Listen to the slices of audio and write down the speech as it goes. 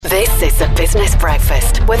This is the Business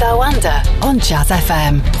Breakfast with Oanda on Jazz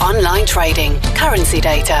FM. Online trading, currency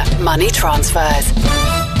data, money transfers.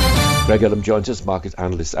 Greg Ullum joins us, market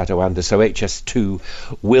analyst at Oanda. So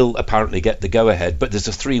HS2 will apparently get the go-ahead, but there's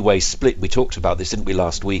a three-way split. We talked about this, didn't we,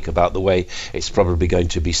 last week, about the way it's probably going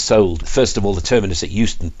to be sold. First of all, the Terminus at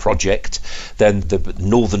Euston project, then the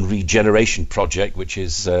Northern Regeneration project, which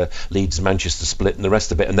is Leeds-Manchester split and the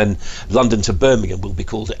rest of it, and then London to Birmingham will be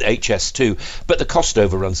called HS2. But the cost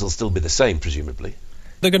overruns will still be the same, presumably.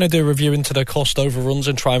 They're going to do a review into the cost overruns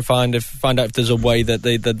and try and find out if there's a way that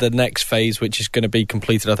the next phase, which is going to be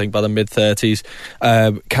completed, I think, by the mid-30s,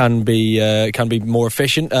 can be more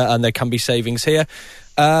efficient and there can be savings here.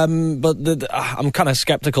 But I'm kind of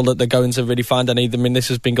sceptical that they're going to really find any. I mean, this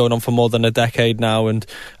has been going on for more than a decade now, and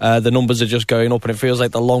the numbers are just going up. And it feels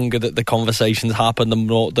like the longer that the conversations happen,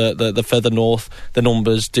 the further north the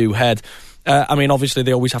numbers do head. I mean, obviously,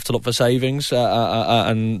 they always have to look for savings,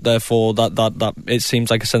 and therefore that it seems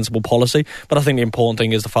like a sensible policy. But I think the important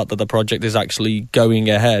thing is the fact that the project is actually going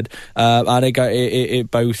ahead, and it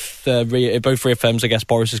both reaffirms, I guess,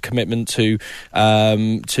 Boris's commitment to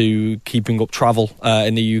keeping up travel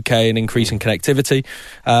in the UK and increasing connectivity,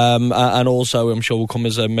 and also I'm sure will come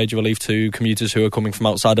as a major relief to commuters who are coming from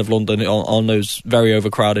outside of London on those very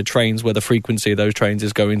overcrowded trains, where the frequency of those trains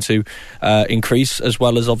is going to increase, as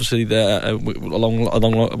well as obviously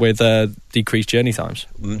along with decreased journey times.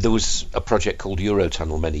 There was a project called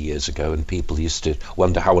Eurotunnel many years ago, and people used to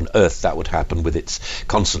wonder how on earth that would happen, with its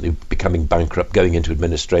constantly becoming bankrupt, going into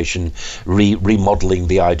administration, remodelling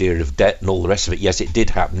the idea of debt and all the rest of it. Yes, it did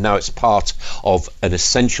happen. Now it's part of an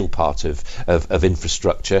essential part of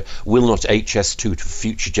infrastructure. Will not HS2 to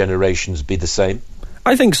future generations be the same?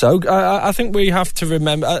 I think so. I think we have to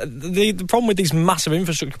remember the problem with these massive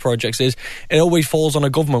infrastructure projects is it always falls on a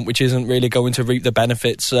government which isn't really going to reap the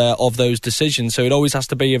benefits of those decisions. So it always has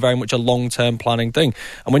to be very much a long-term planning thing.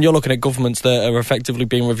 And when you're looking at governments that are effectively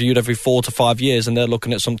being reviewed every 4 to 5 years, and they're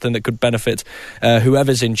looking at something that could benefit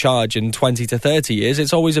whoever's in charge in 20 to 30 years,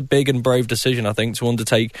 it's always a big and brave decision, I think, to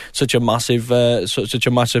undertake such a massive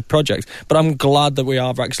project. But I'm glad that we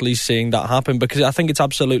are actually seeing that happen, because I think it's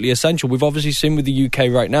absolutely essential. We've obviously seen with the UK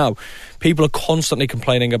right now, people are constantly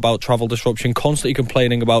complaining about travel disruption, constantly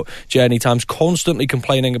complaining about journey times, constantly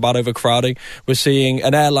complaining about overcrowding. We're seeing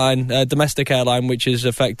an airline, a domestic airline, which is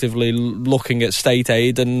effectively looking at state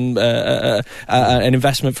aid and an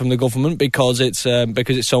investment from the government because it's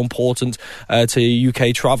so important to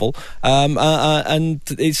UK travel. And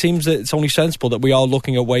it seems that it's only sensible that we are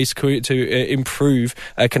looking at ways to improve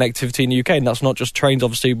connectivity in the UK, and that's not just trains.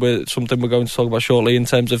 Obviously, something we're going to talk about shortly in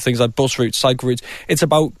terms of things like bus routes, cycle routes. It's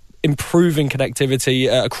about improving connectivity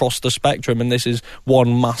across the spectrum, and this is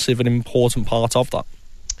one massive and important part of that.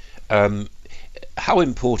 How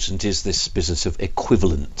important is this business of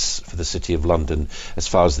equivalence for the City of London as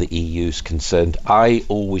far as the EU is concerned? I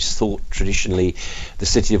always thought traditionally the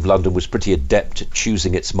City of London was pretty adept at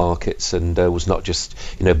choosing its markets and was not just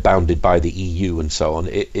bounded by the EU and so on.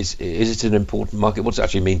 Is it an important market? What does it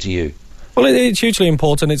actually mean to you? Well, it's hugely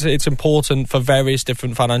important. It's important for various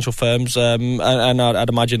different financial firms and I'd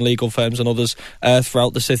imagine legal firms and others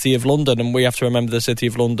throughout the City of London. And we have to remember the City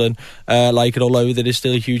of London, like it all over, that is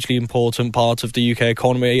still a hugely important part of the UK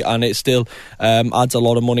economy, and it still adds a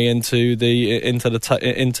lot of money into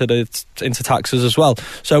taxes as well.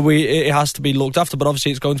 So it has to be looked after, but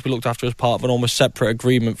obviously it's going to be looked after as part of an almost separate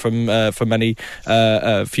agreement from any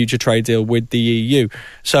future trade deal with the EU.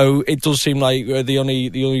 So it does seem like the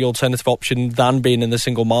only alternative option than being in the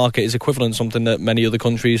single market is equivalent, something that many other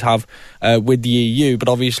countries have with the EU. But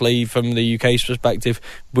obviously from the UK's perspective,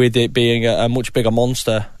 with it being a much bigger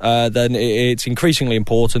monster, then it's increasingly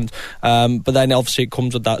important. But then obviously it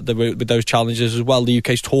comes with those challenges as well. The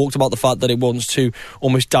UK's talked about the fact that it wants to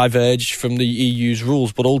almost diverge from the EU's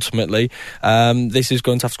rules, but ultimately this is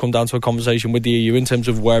going to have to come down to a conversation with the EU in terms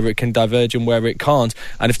of where it can diverge and where it can't.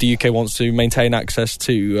 And if the UK wants to maintain access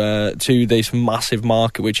to this massive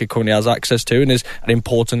market, which it currently has access to and is an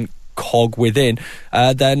important cog within,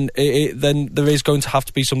 then there is going to have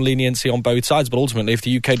to be some leniency on both sides. But ultimately, if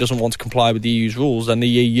the UK doesn't want to comply with the EU's rules, then the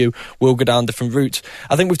EU will go down different routes.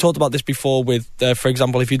 I think we've talked about this before with, for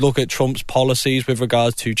example, if you look at Trump's policies with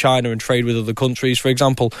regards to China and trade with other countries, for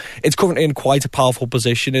example, it's currently in quite a powerful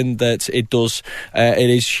position in that it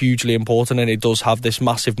is hugely important and it does have this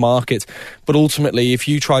massive market. But ultimately, if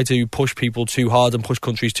you try to push people too hard and push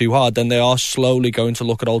countries too hard, then they are slowly going to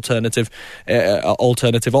look at alternative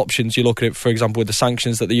options. You look at it, for example, with the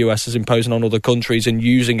sanctions that the US is imposing on other countries and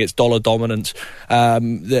using its dollar dominance.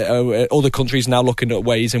 Other countries now looking at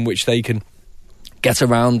ways in which they can get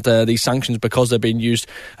around these sanctions because they're being used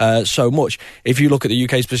so much. If you look at the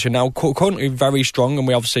UK's position now, currently very strong, and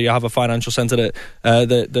we obviously have a financial centre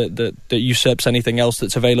that usurps anything else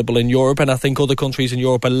that's available in Europe, and I think other countries in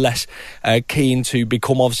Europe are less keen to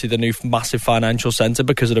become obviously the new massive financial centre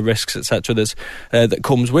because of the risks, etc. that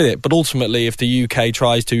comes with it. But ultimately, if the UK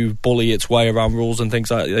tries to bully its way around rules and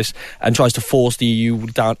things like this and tries to force the EU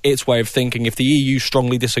down its way of thinking, if the EU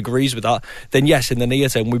strongly disagrees with that, then yes, in the near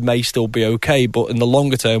term we may still be okay, but in the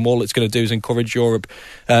longer term, all it's going to do is encourage Europe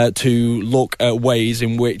to look at ways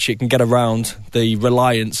in which it can get around the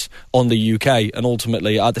reliance on the UK. And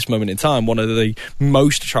ultimately, at this moment in time, one of the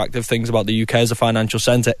most attractive things about the UK as a financial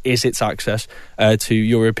centre is its access to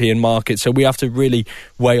European markets. So we have to really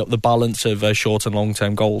weigh up the balance of short and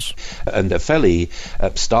long-term goals. And a fairly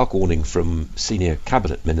stark warning from Senior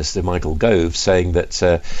Cabinet Minister Michael Gove saying that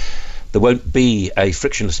there won't be a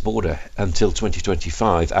frictionless border until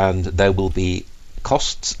 2025, and there will be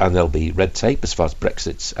costs and there'll be red tape as far as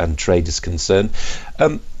Brexit and trade is concerned.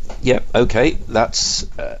 Yeah, okay, that's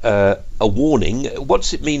a warning.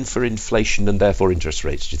 What's it mean for inflation and therefore interest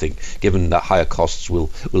rates, do you think, given that higher costs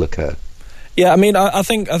will occur? Yeah, I mean, I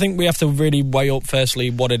think we have to really weigh up, firstly,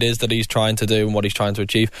 what it is that he's trying to do and what he's trying to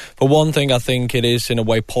achieve. For one thing, I think it is, in a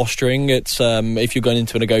way, posturing. It's if you're going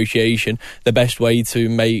into a negotiation, the best way to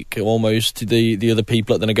make almost the other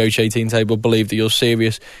people at the negotiating table believe that you're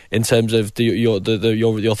serious in terms of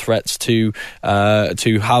your threats to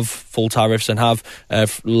have full tariffs and have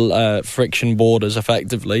friction borders,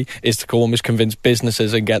 effectively, is to almost convince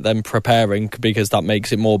businesses and get them preparing, because that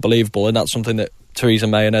makes it more believable. And that's something that Theresa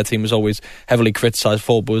May and her team was always heavily criticised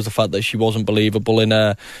for, was the fact that she wasn't believable in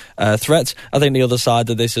her threats. I think the other side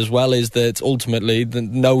of this as well is that ultimately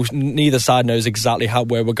neither side knows exactly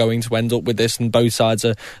where we're going to end up with this, and both sides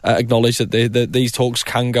acknowledge that these talks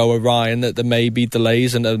can go awry and that there may be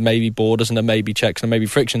delays and there may be borders and there may be checks and there may be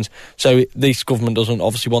frictions. So this government doesn't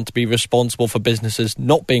obviously want to be responsible for businesses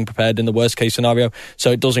not being prepared in the worst case scenario,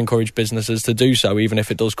 so it does encourage businesses to do so, even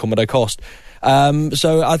if it does come at a cost.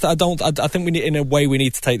 So I think we need, in a way, we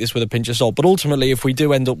need to take this with a pinch of salt. But ultimately, if we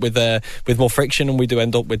do end up with more friction and we do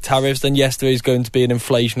end up with tariffs, then yes, there is going to be an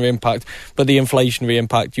inflationary impact. But the inflationary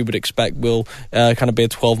impact you would expect will kind of be a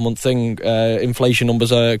 12-month thing. Inflation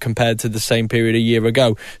numbers are compared to the same period a year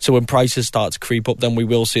ago. So when prices start to creep up, then we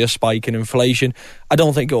will see a spike in inflation. I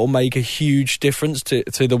don't think it will make a huge difference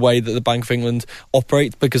to the way that the Bank of England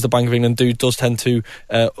operates, because the Bank of England does tend to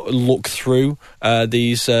look through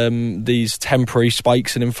these temporary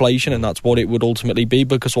spikes in inflation, and that's what it would ultimately be,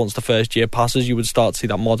 because once the first year passes, you would start to see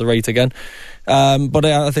that moderate again. But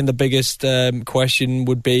I think the biggest question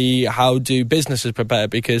would be, how do businesses prepare?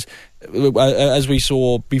 Because as we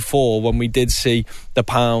saw before, when we did see the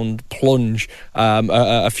pound plunge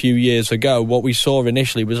a few years ago, what we saw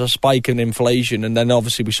initially was a spike in inflation, and then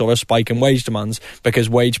obviously we saw a spike in wage demands because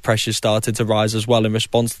wage pressures started to rise as well in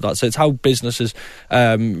response to that. So it's how businesses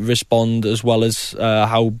respond as well as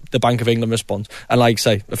how the Bank of England responds. And like I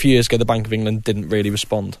say, a few years ago, the Bank of England didn't really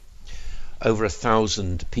respond. Over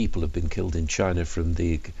 1,000 people have been killed in China from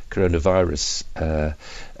the coronavirus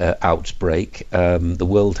outbreak. The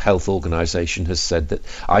World Health Organization has said that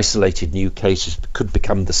isolated new cases could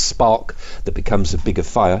become the spark that becomes a bigger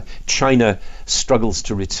fire. China struggles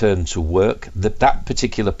to return to work. That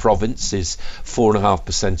particular province is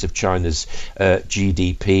 4.5% of China's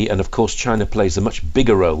GDP, and of course China plays a much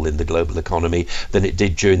bigger role in the global economy than it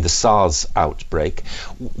did during the SARS outbreak.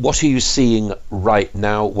 What are you seeing right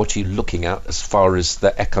now? What are you looking at as far as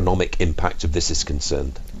the economic impact of this is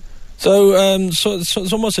concerned? So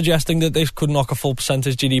someone's suggesting that this could knock a full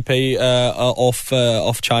percentage GDP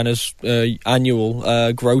off China's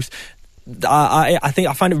annual growth. I think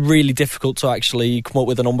I find it really difficult to actually come up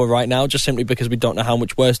with a number right now, just simply because we don't know how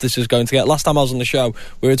much worse this is going to get. Last time I was on the show,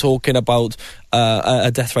 we were talking about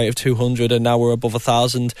a death rate of 200, and now we're above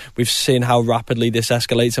 1,000. We've seen how rapidly this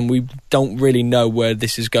escalates, and we don't really know where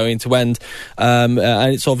this is going to end. And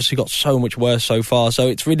it's obviously got so much worse so far, so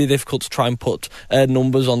it's really difficult to try and put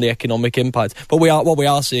numbers on the economic impact. But what we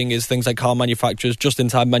are seeing is things like car manufacturers,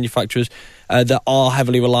 just-in-time manufacturers that are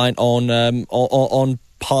heavily reliant on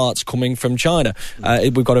parts coming from China.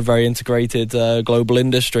 We've got a very integrated global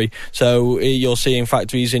industry, so you're seeing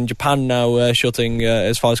factories in Japan now shutting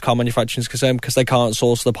as far as car manufacturing is concerned, because they can't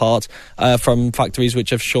source the parts from factories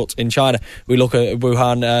which have shut in China. We look at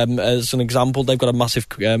Wuhan as an example. They've got a massive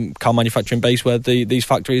car manufacturing base where these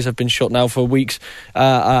factories have been shut now for weeks,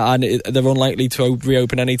 and they're unlikely to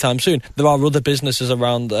reopen anytime soon. There are other businesses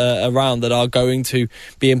around that are going to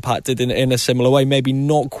be impacted in a similar way, maybe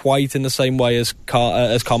not quite in the same way as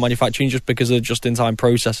as car manufacturing, just because of just-in-time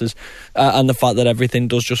processes and the fact that everything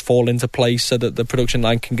does just fall into place so that the production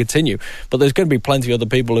line can continue. But there's going to be plenty of other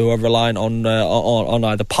people who are reliant on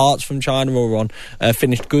either parts from China or on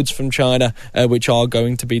finished goods from China, which are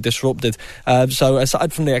going to be disrupted. So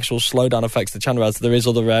aside from the actual slowdown effects that China has, there is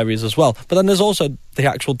other areas as well. But then there's also the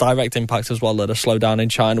actual direct impact as well that a slowdown in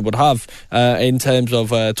China would have in terms of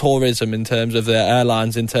tourism, in terms of their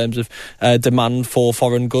airlines, in terms of demand for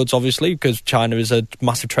foreign goods, obviously, because China is a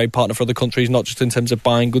massive trade partner for other countries, not just in terms of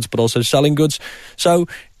buying goods but also selling goods. So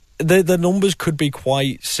the numbers could be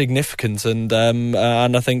quite significant, and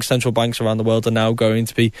I think central banks around the world are now going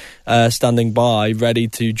to be standing by, ready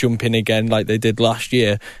to jump in again like they did last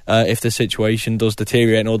year if the situation does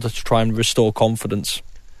deteriorate, in order to try and restore confidence.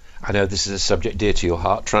 I know this is a subject dear to your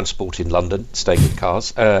heart, transport in London, staying with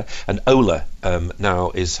cars. And Ola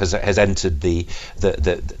now has entered the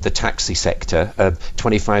taxi sector.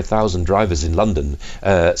 25,000 drivers in London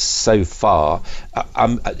so far.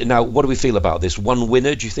 Now, what do we feel about this? One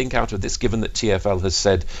winner, do you think, out of this, given that TfL has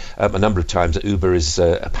said a number of times that Uber is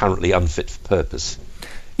apparently unfit for purpose?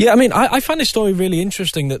 Yeah, I mean, I find this story really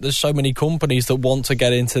interesting, that there's so many companies that want to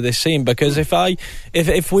get into this scene, because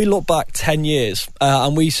if we look back 10 years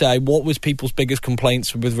and we say what was people's biggest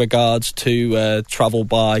complaints with regards to travel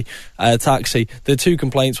by taxi, the two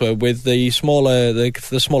complaints were with the smaller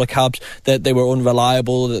cabs, that they were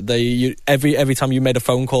unreliable, that every time you made a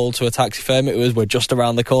phone call to a taxi firm, it was, we're just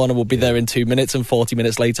around the corner, we'll be there in 2 minutes, and 40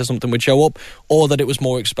 minutes later something would show up, or that it was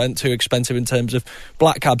too expensive in terms of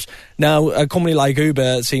black cabs. Now, a company like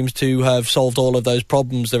Uber seems to have solved all of those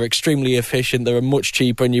problems. They're extremely efficient, they're much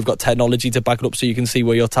cheaper, and you've got technology to back it up so you can see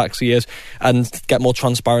where your taxi is and get more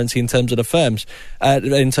transparency in terms of the firms,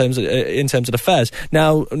 in terms of the fares.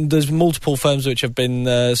 Now, there's multiple firms which have been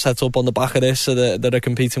set up on the back of this, that are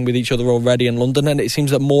competing with each other already in London, and it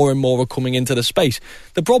seems that more and more are coming into the space.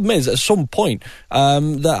 The problem is, at some point, at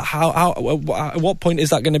what point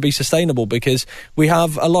is that going to be sustainable? Because we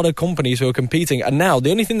have a lot of companies who are competing, and now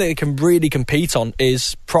the only thing that they can really compete on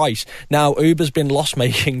is price. Now, Uber's been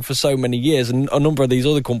loss-making for so many years, and a number of these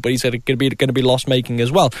other companies are going to be loss-making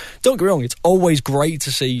as well. Don't get me wrong, it's always great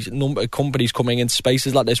to see companies coming into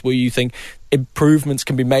spaces like this where you think improvements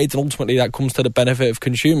can be made, and ultimately that comes to the benefit of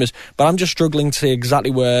consumers. But I'm just struggling to see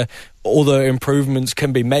exactly where other improvements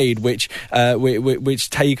can be made, which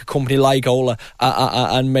take a company like Ola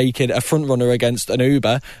and make it a front runner against an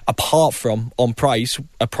Uber, apart from on price,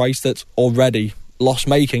 a price that's already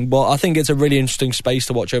loss-making. But I think it's a really interesting space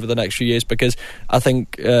to watch over the next few years, because I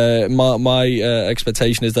think my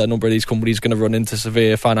expectation is that a number of these companies are going to run into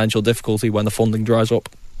severe financial difficulty when the funding dries up.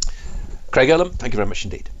 Craig Erlam, thank you very much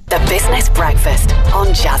indeed. The Business Breakfast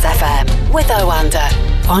on Jazz FM with Oanda.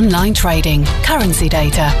 Online trading, currency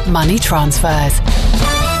data, money transfers.